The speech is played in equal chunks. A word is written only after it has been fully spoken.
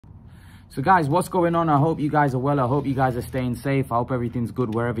So guys, what's going on? I hope you guys are well. I hope you guys are staying safe. I hope everything's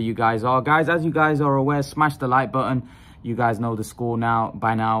good wherever you guys are. Guys, as you guys are aware, smash the like button. You guys know the score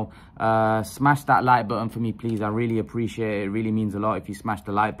by now. Smash that like button for me, please. I really appreciate it. It really means a lot if you smash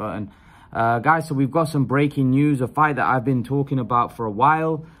the like button. Guys, so we've got some breaking news. A fight that I've been talking about for a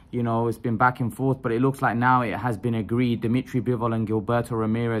while. You know, it's been back and forth, but it looks like now it has been agreed. Dmitry Bivol and Gilberto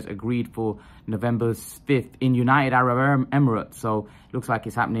Ramirez agreed for November 5th in United Arab Emirates. So it looks like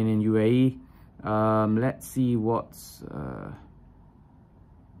it's happening in UAE. Let's see what's...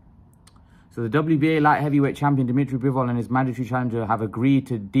 So the WBA light heavyweight champion Dmitry Bivol and his mandatory challenger have agreed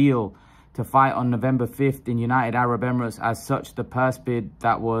to deal to fight on November 5th in United Arab Emirates. As such, the purse bid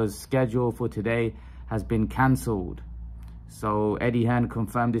that was scheduled for today has been cancelled. So Eddie Hearn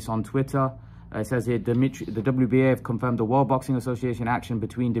confirmed this on Twitter. It says here, the WBA have confirmed the World Boxing Association action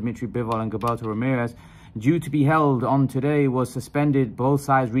between Dmitry Bivol and Gilberto Ramirez, due to be held on today, was suspended. Both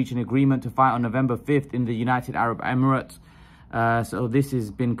sides reached an agreement to fight on November 5th in the United Arab Emirates. So this has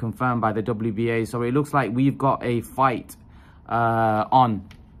been confirmed by the WBA. So it looks like we've got a fight on,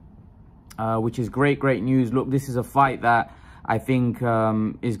 which is great news. Look, this is a fight that I think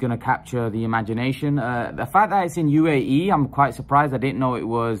is going to capture the imagination. The fact that it's in UAE, I'm quite surprised. I didn't know it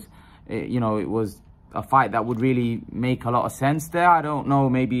was, it was a fight that would really make a lot of sense there. I don't know,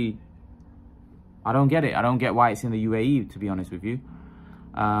 maybe, I don't get it. I don't get why it's in the UAE, to be honest with you.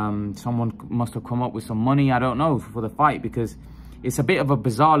 Someone must have come up with some money, I don't know, for the fight, because it's a bit of a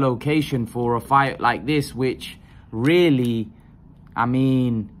bizarre location for a fight like this, which really, I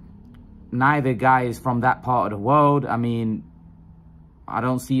mean, neither guy is from that part of the world. I mean, I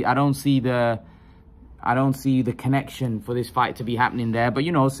don't see the connection for this fight to be happening there. But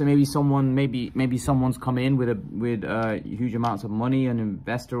you know, so maybe someone's come in with huge amounts of money, an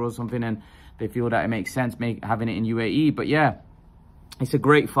investor or something, and they feel that it makes sense having it in UAE. But yeah, it's a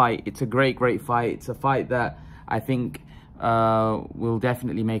great fight. It's a great fight. It's a fight that I think will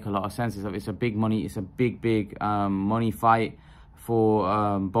definitely make a lot of sense. It's a big money. It's a big money fight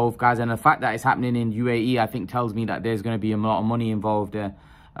for both guys, and the fact that it's happening in UAE, I think, tells me that there's going to be a lot of money involved there.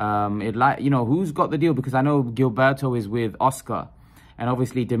 Who's got the deal? Because I know Gilberto is with Oscar, and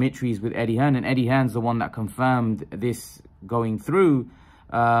obviously Dmitry is with Eddie Hearn, and Eddie Hearn's the one that confirmed this going through.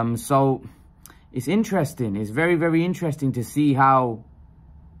 So it's interesting. It's very interesting to see how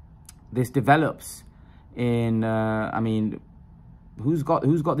this develops. I mean, who's got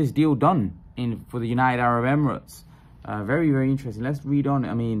this deal done for the United Arab Emirates? Very interesting. Let's read on.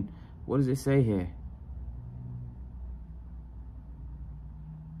 I mean, what does it say here?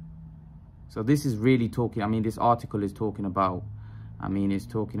 So this is really talking, I mean, this article is talking about, it's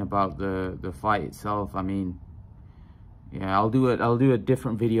talking about the fight itself. I mean, yeah, I'll do a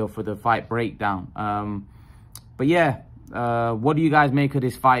different video for the fight breakdown. But yeah, what do you guys make of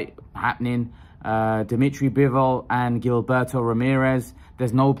this fight happening? Dmitry Bivol and Gilberto Ramirez.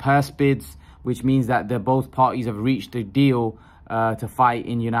 There's no purse bids, which means that both parties have reached a deal to fight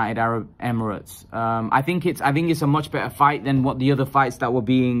in United Arab Emirates. I think it's a much better fight than what the other fights that were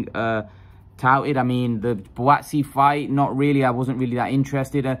being touted. I mean, the Buatsi fight, not really. I wasn't really that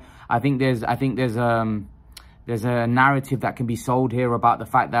interested. I think there's a narrative that can be sold here about the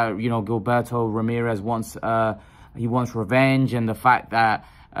fact that, you know, Gilberto Ramirez wants revenge, and the fact that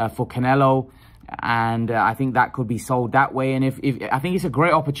for Canelo. And I think that could be sold that way. And if I think it's a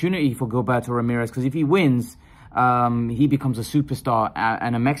great opportunity for Gilberto Ramirez, because if he wins, he becomes a superstar,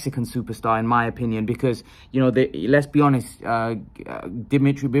 and a Mexican superstar, in my opinion. Because, you know, let's be honest,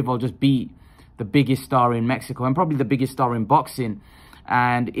 Dmitry Bivol just beat the biggest star in Mexico, and probably the biggest star in boxing.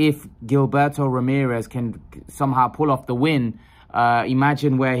 And if Gilberto Ramirez can somehow pull off the win,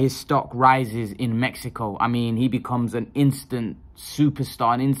 imagine where his stock rises in Mexico. I mean, he becomes an instant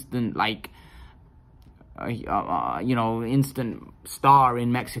superstar, an instant, like, instant star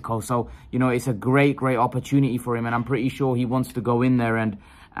in Mexico. So, you know, it's a great opportunity for him, and I'm pretty sure he wants to go in there and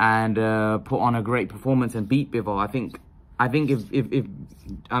put on a great performance and beat Bivol. I think if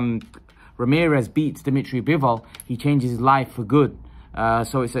Ramirez beats Dmitry Bivol, he changes his life for good.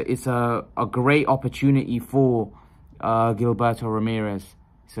 So it's a great opportunity for Gilberto Ramirez.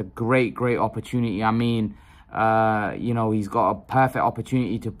 It's a great opportunity. I mean, you know, he's got a perfect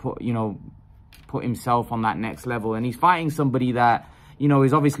opportunity to put himself on that next level, and he's fighting somebody that, you know,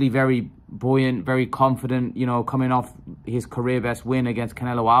 is obviously very buoyant, very confident, you know, coming off his career best win against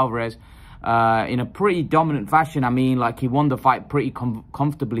Canelo Alvarez in a pretty dominant fashion. I mean, like, he won the fight pretty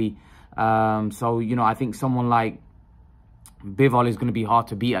comfortably. So, you know, I think someone like Bivol is going to be hard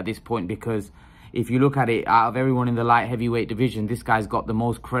to beat at this point, because if you look at it, out of everyone in the light heavyweight division, this guy's got the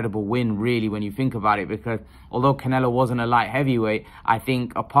most credible win, really, when you think about it. Because although Canelo wasn't a light heavyweight, I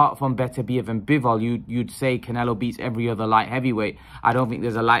think apart from Beterbiev and Bivol, you'd say Canelo beats every other light heavyweight. I don't think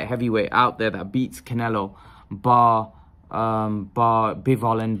there's a light heavyweight out there that beats Canelo, bar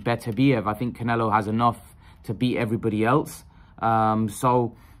Bivol and Beterbiev. I think Canelo has enough to beat everybody else.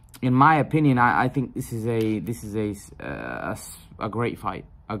 So, in my opinion, I think this is a great fight.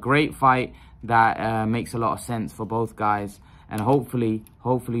 A great fight that makes a lot of sense for both guys, and hopefully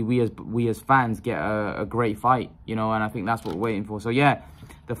we as fans get a great fight, you know. And I think that's what we're waiting for. So yeah,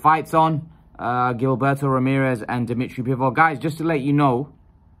 the fight's on. Gilberto Ramirez and Dmitry Bivol. Guys, just to let you know,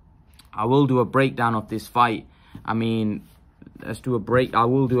 I will do a breakdown of this fight. I mean, I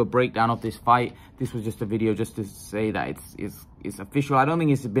will do a breakdown of this fight. This was just a video just to say that it's official. I don't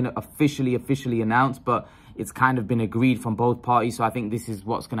think it's been officially announced, but it's kind of been agreed from both parties. So I think this is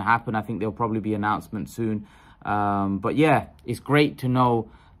what's going to happen. I think there'll probably be announcements soon. But yeah, it's great to know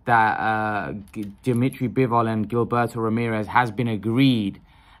that Dmitry Bivol and Gilberto Ramirez has been agreed.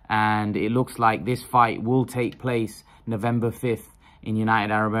 And it looks like this fight will take place November 5th in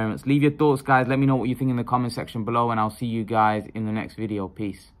United Arab Emirates. Leave your thoughts, guys. Let me know what you think in the comment section below, and I'll see you guys in the next video.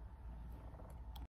 Peace.